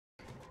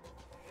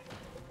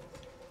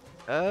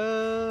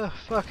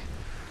Fuck.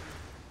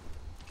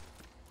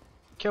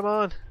 Come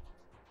on.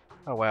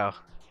 Oh, wow.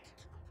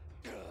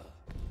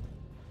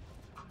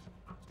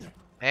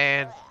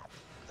 And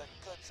The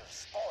goods are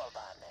spoiled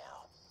by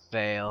now.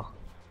 fail.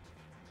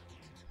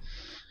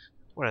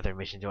 What other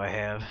mission do I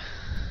have?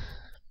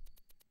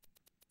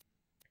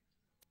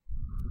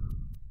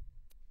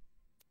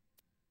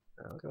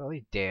 Oh, look at all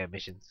these damn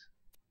missions.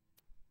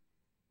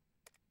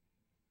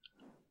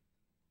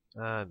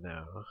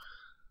 No. Oh,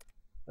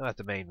 that's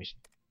the main mission.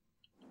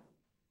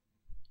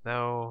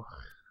 No.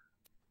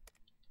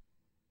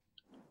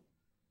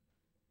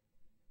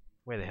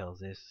 Where the hell is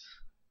this?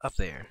 Up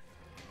there.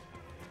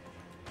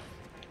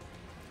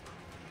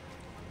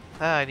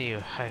 Ah, I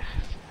knew.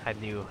 I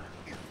knew.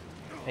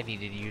 I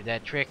needed to use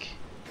that trick.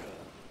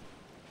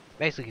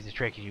 Basically, the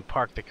trick is you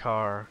park the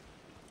car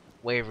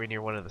way over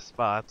near one of the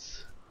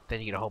spots, then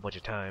you get a whole bunch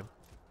of time.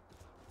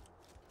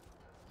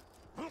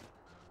 I'm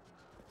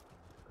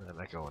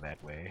not going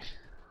that way.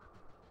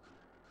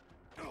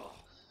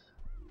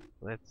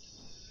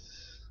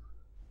 Let's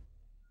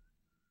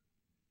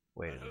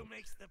wait a minute. Who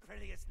makes the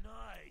prettiest noise?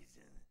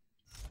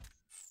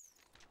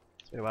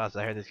 It's been a while since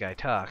I heard this guy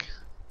talk.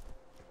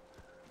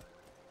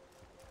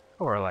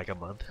 Or like a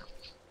month.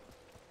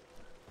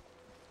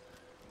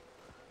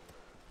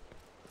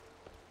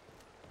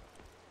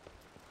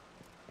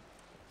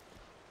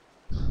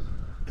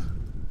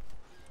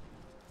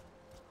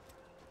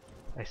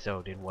 I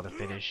so didn't want to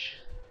finish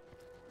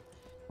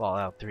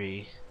Fallout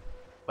 3,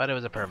 but it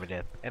was a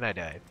permadeath, and I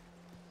died.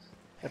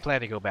 I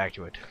plan to go back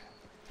to it,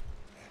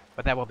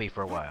 but that won't be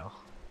for a while.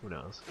 Who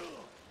knows?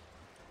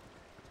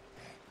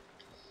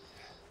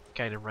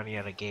 Kind of running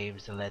out of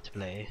games to let's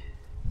play.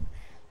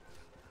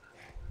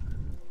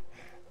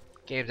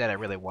 Games that I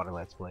really want to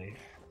let's play.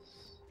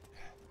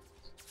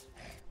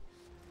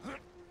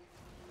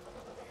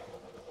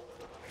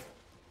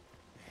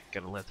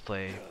 Gonna let's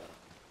play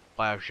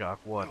Bioshock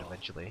 1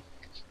 eventually.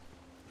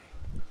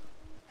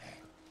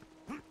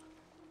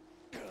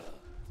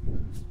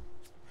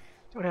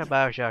 Don't have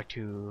Bioshock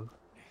 2.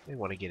 I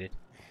want to get it.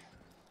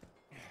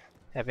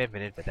 Have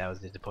Infinite, but that was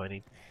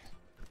disappointing.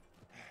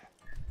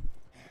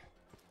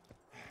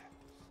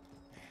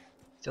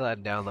 Still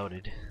hadn't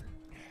downloaded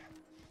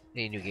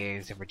any new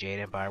games except for Jade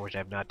Empire, which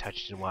I've not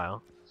touched in a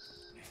while.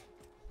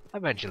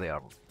 Eventually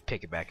I'll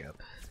pick it back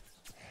up.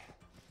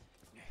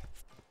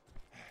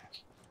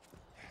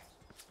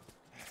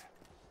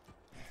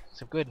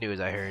 Some good news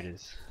I heard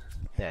is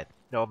that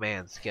No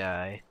Man's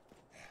Sky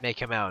may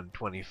come out in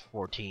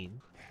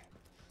 2014.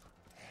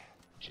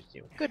 Which is,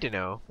 good to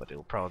know, but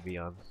it'll probably be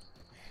on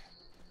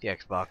the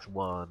Xbox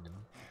One and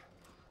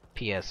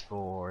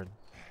PS4 and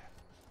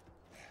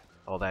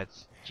all that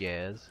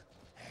jazz.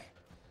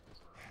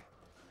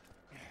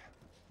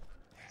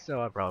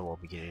 So I probably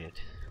won't be getting it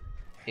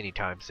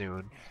anytime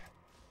soon.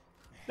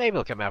 Maybe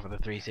it'll come out for the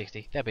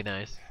 360. That'd be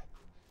nice.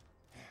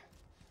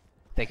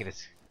 They could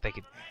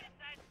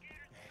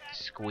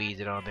squeeze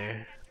it on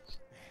there.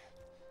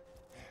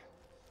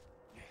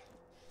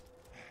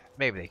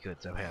 Maybe they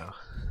could somehow.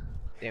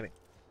 Damn it.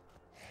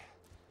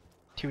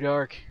 Too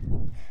dark.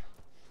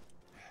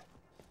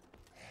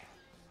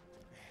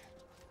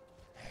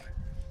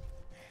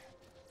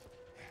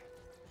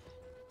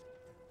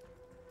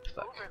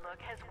 Fuck.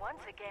 Overlook has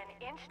once again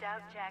inched out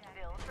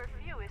Jacksville for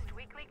fewest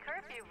weekly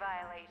curfew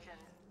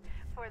violations.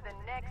 For the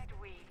next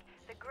week,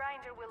 the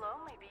grinder will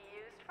only be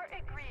used for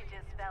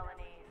egregious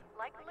felonies,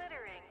 like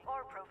littering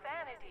or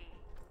profanity.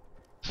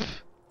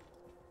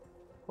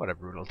 What a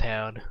brutal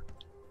town.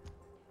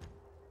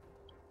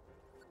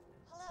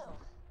 Hello.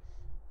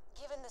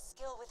 Given the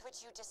skill with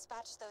which you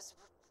dispatched those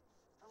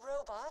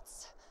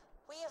robots,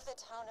 we of the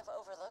town of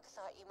Overlook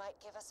thought you might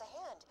give us a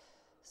hand,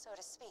 so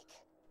to speak.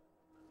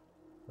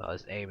 Oh,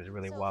 this aim is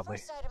really So wobbly.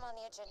 first item on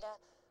the agenda,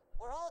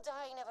 we're all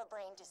dying of a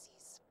brain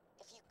disease.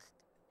 If you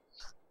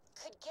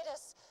could get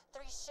us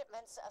 3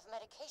 shipments of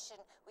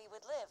medication, we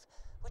would live,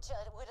 which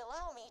would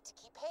allow me to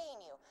keep paying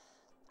you.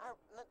 Our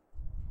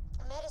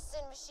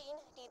medicine machine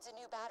needs a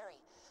new battery.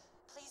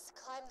 Please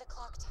climb the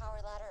clock tower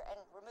ladder and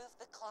remove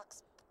the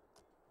clock's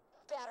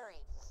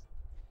battery.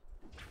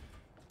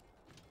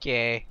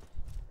 Okay.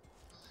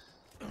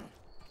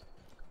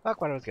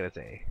 Fuck what I was gonna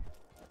say.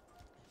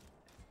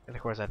 And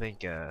of course I think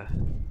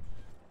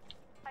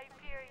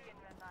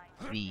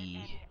the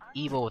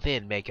Evil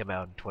Within may come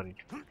out in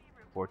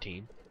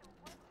 2014.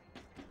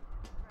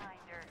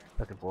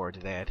 Looking forward to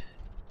that.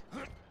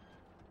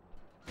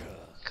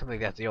 I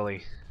think that's the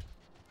only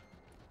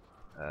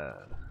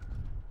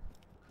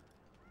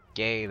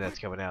game that's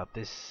coming out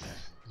this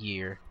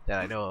year that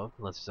I know of,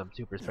 unless there's some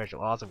super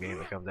special awesome game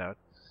that comes out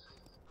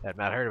that I've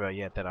not heard about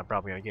yet that I'm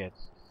probably gonna get.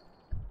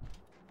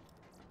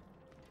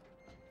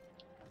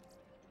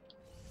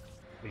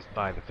 At least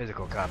buy the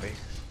physical copy.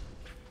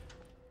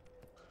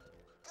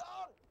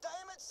 God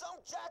damn it,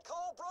 some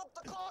jackhole broke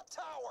the clock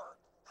tower!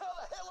 How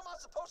the hell am I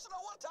supposed to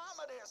know what time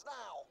it is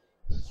now?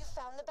 You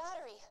found the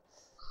battery.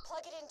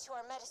 Plug it into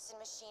our medicine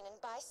machine and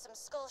buy some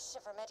skull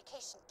shiver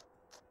medication.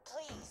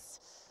 Please.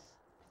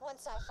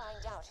 Once I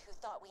find out who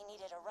thought we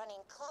needed a running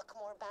clock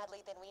more badly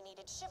than we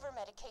needed shiver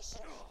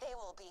medication, they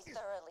will be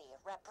thoroughly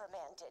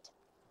reprimanded.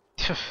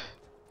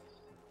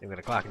 You got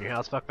a clock in your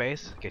house,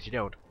 fuckface? Guess you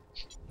don't.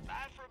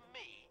 Buy from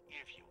me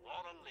if you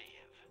want to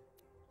live.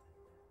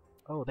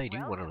 Oh, they do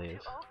want to Welcome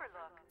live.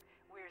 Overlook.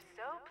 We're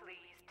so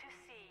pleased to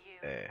see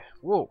you.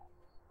 Whoa.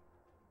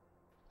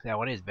 That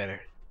one is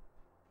better.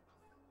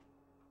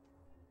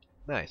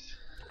 Nice.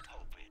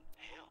 Hope it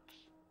helps.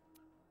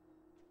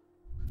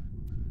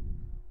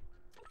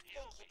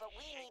 Thank you, but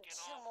we need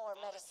 2 more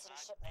medicine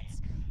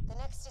shipments. The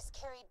next is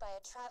carried by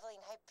a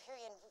traveling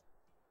Hyperion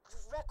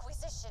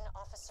requisition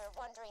officer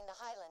wandering the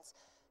Highlands.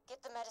 Get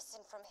the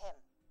medicine from him.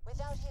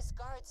 Without his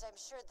guards, I'm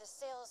sure the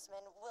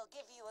salesman will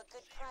give you a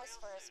good price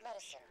for his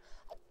medicine.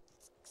 I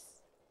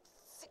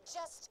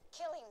suggest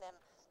killing them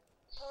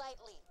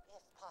politely,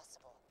 if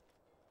possible.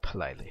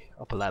 Politely.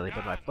 I'll politely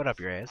put my foot up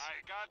your ass. I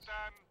got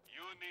them.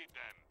 You need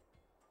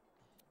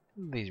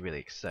them. These really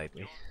excite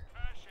me.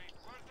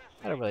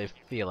 I don't really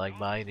feel like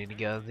buying any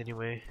guns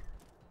anyway.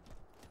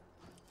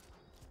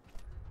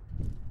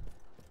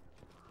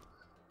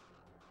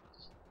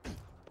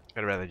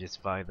 I'd rather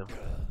just find them.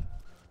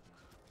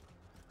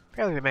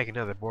 Apparently they make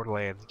another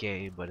Borderlands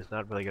game, but it's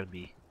not really going to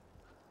be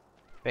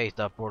based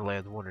off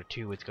Borderlands 1 or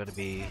 2. It's going to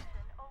be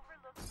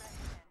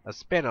a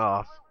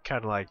spin-off,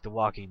 kind of like The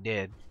Walking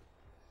Dead.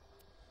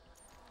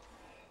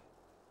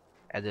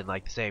 And then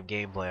like the same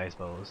gameplay, I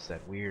suppose.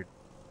 That weird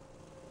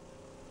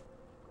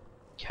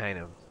kind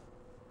of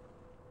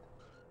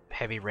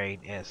Heavy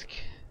Rain-esque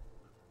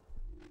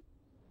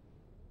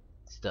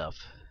stuff.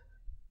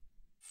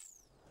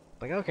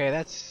 Like, okay,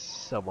 that's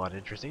somewhat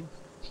interesting.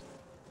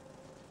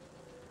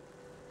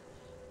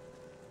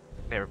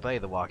 Never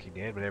played The Walking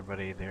Dead, but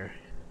everybody and their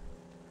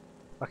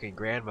fucking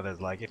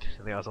grandmothers like it.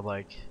 And they also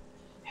like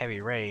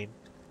Heavy Rain.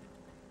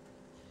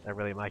 Not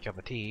really my cup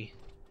of tea.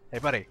 Hey,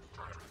 buddy.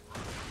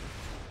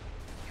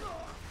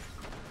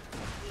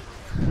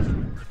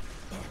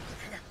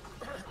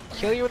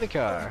 Kill you in the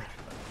car.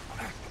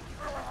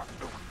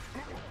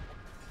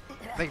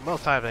 I think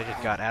most times I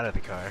just got out of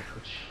the car,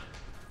 which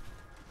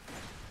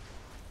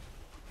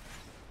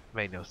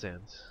made no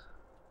sense.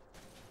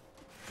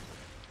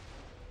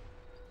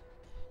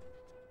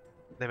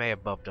 They may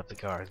have bumped up the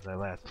car since I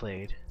last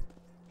played.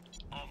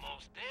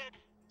 Almost dead?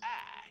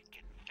 I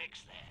can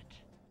fix that.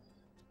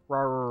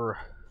 Rawr.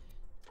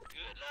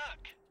 Good luck.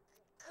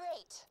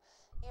 Great.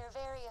 You're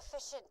very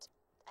efficient.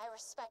 I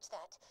respect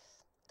that.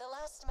 The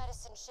last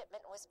medicine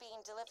shipment was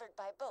being delivered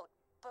by boat,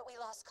 but we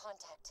lost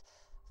contact.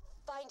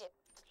 Find it,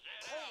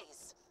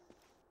 please.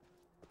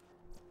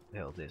 The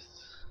hell is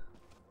this?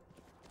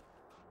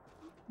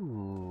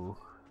 Ooh.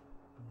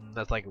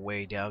 That's like a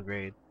way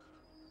downgrade.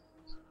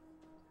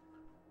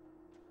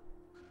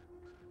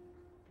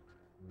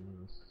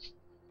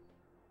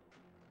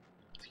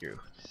 Screw.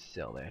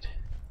 Sell that.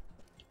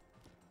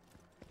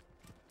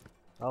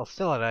 I'll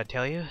sell it, I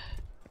tell you.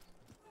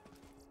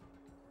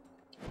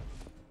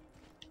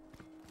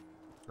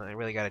 I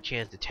really got a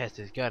chance to test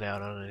this gun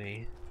out on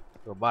any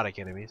robotic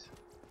enemies.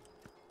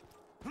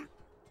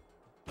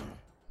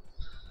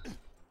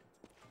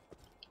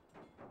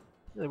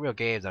 The real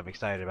games I'm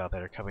excited about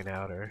that are coming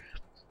out are,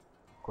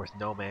 of course,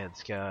 No Man's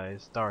Sky,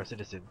 Star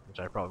Citizen, which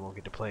I probably won't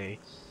get to play.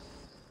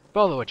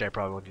 Both of which I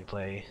probably won't get to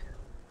play.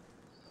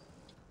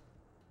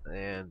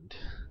 And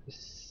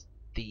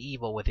The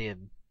Evil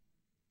Within,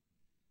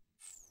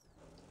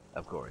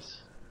 of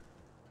course.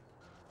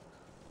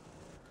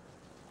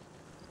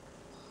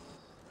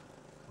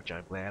 Which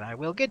I'm glad I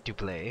will get to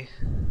play.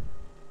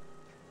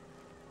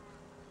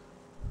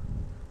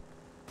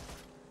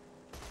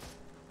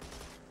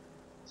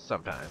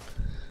 Sometime.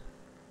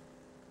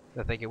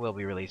 I think it will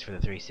be released for the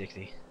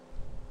 360.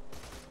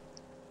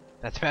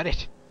 That's about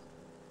it.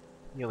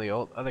 The only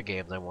other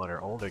games I want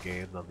are older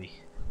games on the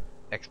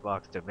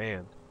Xbox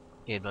Demand.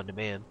 Game on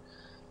Demand.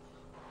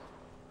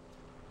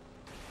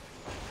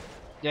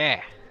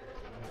 Yeah!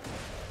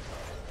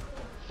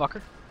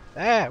 Fucker.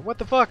 Ah, what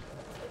the fuck?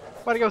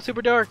 Why'd it go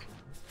super dark?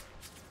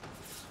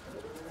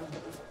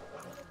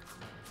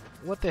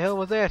 What the hell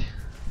was that?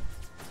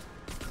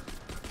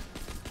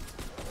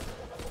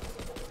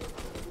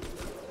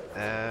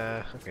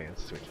 Okay,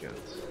 let's switch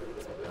guns.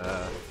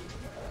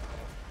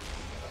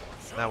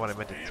 Not what I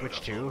meant to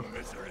switch to.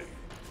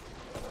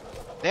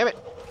 Damn it!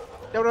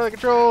 Don't know the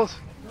controls!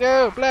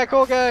 No! Black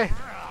hole guy!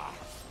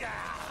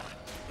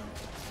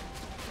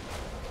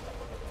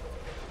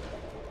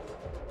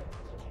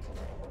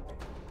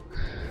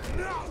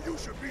 Now you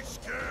should be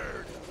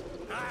scared.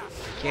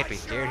 Can't be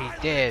scared, he's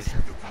dead.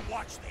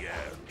 Watch the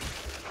end.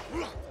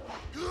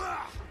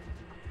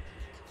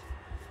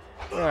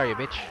 Where are you,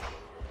 bitch?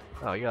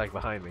 Oh, you're like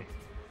behind me.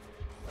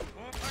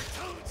 I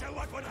told you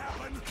what would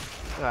happen.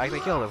 Oh, I actually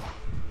killed him.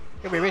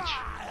 Come here, bitch.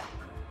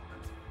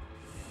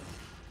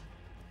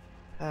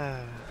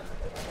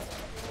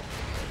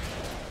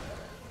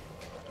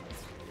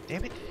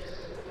 Damn it.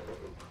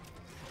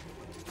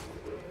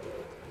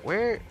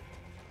 Where?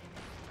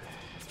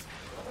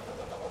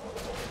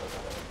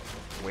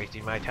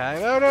 Wasting my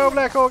time. Oh no,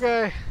 black hole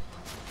guy.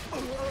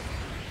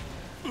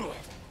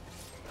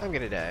 I'm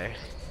gonna die.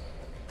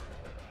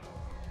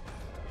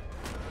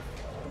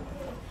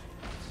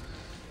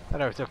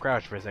 Thought I was still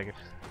crouched for a second.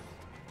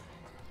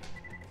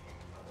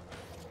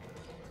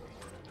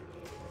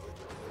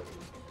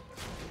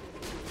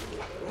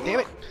 Damn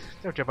it!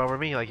 Don't jump over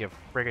me like you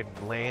friggin'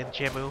 land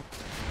Shamu.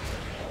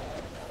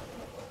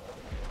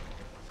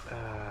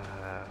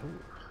 Ooh.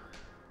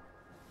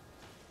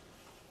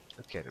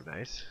 That's kind of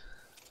nice.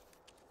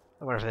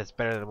 I wonder if that's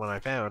better than the one I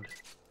found.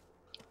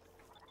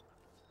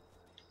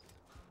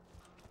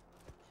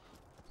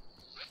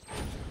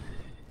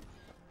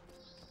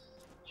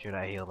 Should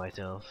I heal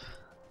myself?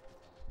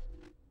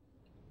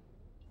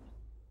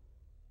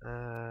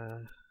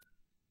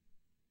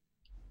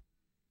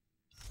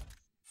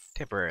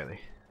 Temporarily.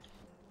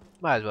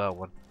 Might as well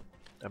when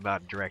I'm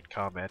not in direct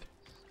combat.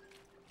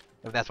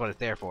 If that's what it's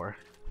there for.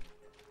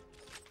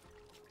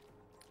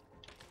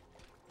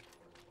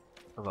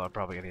 Although I'm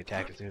probably gonna get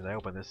attacked as soon as I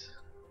open this.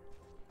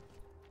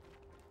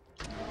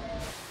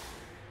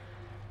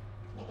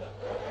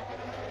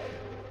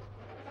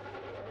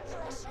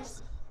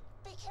 Threshers,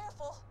 be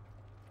careful.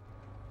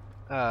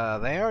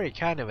 They already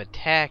kind of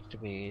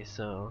attacked me,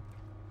 so...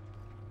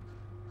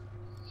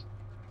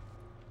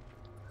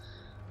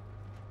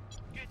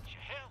 Get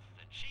your health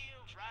and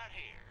shields right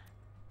here.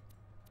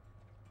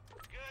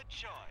 Good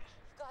choice.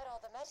 You've got all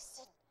the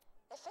medicine.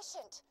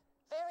 Efficient.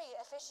 Very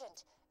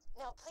efficient.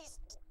 Now please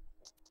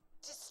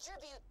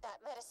distribute that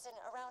medicine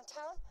around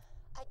town.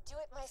 I'd do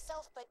it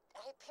myself, but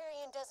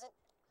Hyperion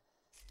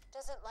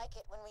doesn't like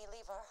it when we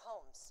leave our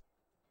homes.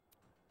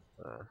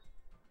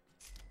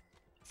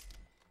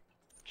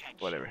 Catch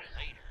Whatever. you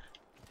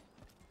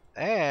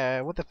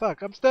later. Ah, what the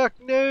fuck? I'm stuck!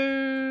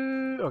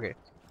 No! Okay.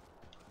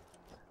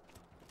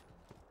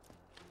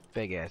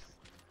 Big ass.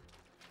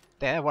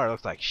 Damn, that water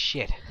looks like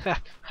shit.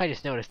 I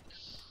just noticed.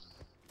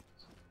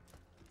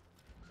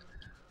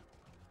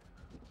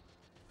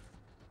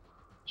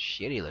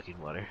 Shitty looking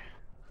water.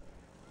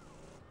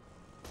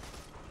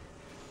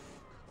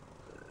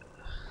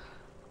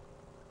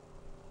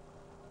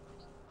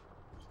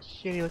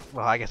 Shitty looking.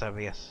 Well, I guess I'm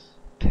yes.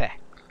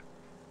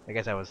 I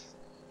guess I was.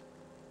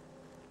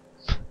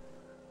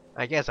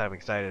 I guess I'm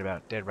excited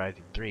about Dead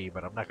Rising 3,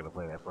 but I'm not gonna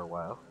play that for a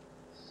while.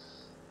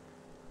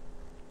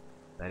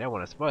 I don't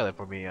want to spoil it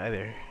for me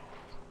either.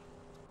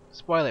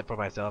 Spoil it for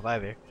myself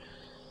either.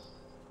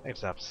 I can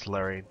stop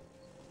slurring.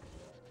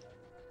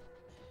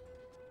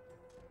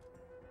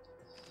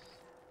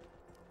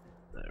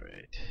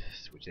 Alright,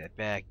 switch that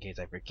back in case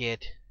I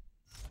forget.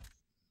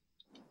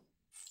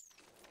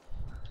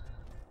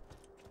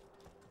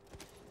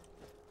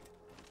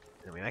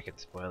 I mean, I could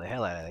spoil the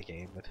hell out of that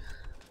game, but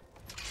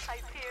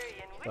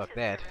Hyperion fuck wishes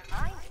that. to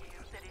remind you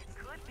that it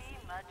could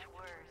be much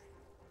worse.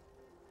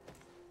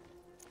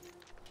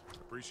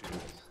 Appreciate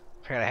it.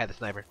 Forgot I had the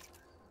sniper.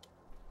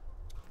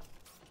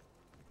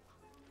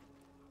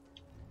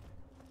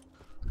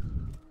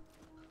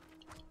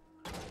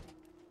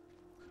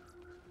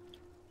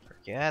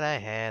 Forgot I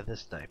had the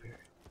sniper.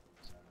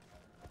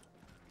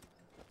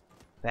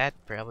 That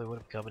probably would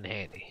have come in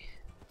handy.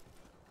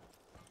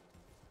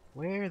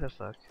 Where the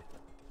fuck?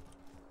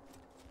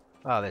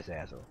 Oh, this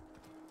asshole.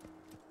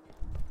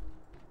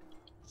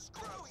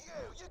 Screw you!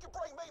 You can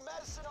bring me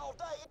medicine all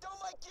day. It don't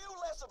make you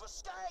less of a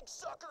stag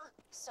sucker.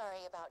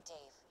 Sorry about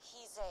Dave.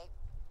 He's a...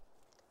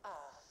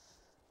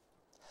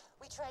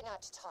 We try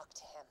not to talk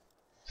to him.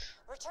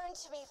 Return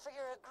to me for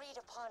your agreed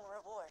upon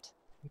reward.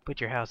 You put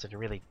your house in a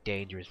really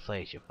dangerous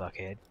place, you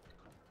fuckhead.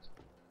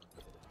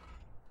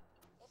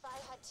 If I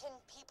had 10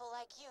 people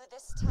like you,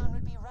 this town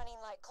would be running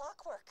like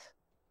clockwork.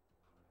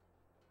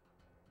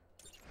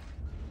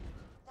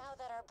 Now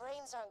that our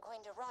brains aren't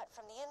going to rot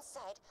from the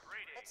inside,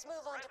 let's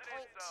move on to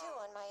point 2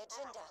 on my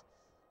agenda.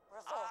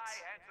 Revolt.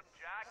 If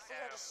we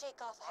are to shake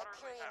off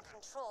Hyperion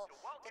control,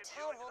 the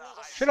town will need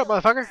a Shut up,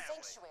 shield motherfucker. and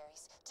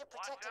sanctuaries to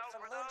protect it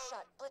from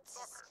moonshot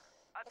blitzes.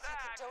 If you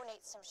could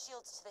donate some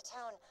shields to the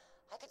town,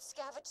 I could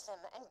scavenge them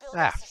and build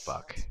Ah, us a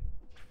fuck. shield.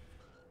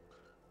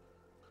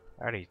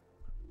 I already...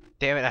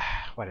 Damn it.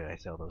 Why did I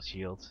sell those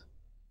shields?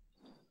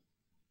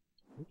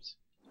 Oops.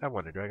 I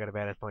wonder, do I got a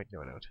badass point? No,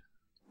 I don't.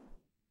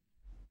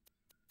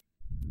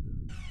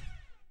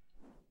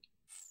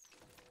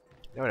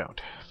 No, I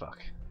don't. Fuck.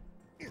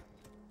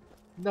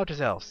 Note to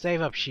self,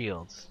 save up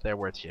shields. They're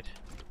worth shit.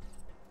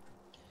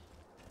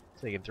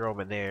 So you can throw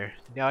them in there.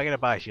 Now I gotta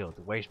buy shields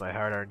and waste my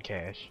hard-earned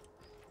cash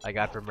I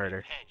got for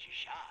murder. Had your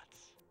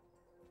shots.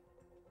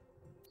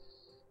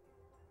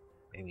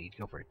 Maybe you'd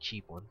go for a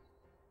cheap one.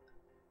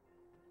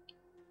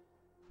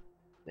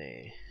 Nah.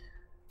 Be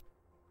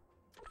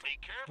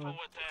careful What?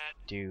 with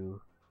that.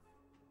 Do.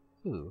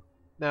 Ooh.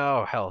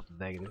 No, health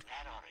negative.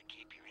 That ought to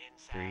keep your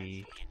insides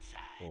 3, inside.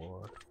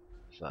 4,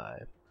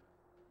 5.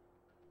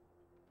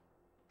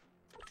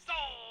 Sold.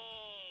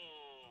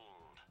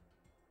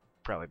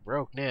 Probably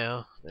broke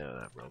now. No,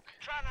 not broke.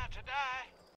 Try not to die.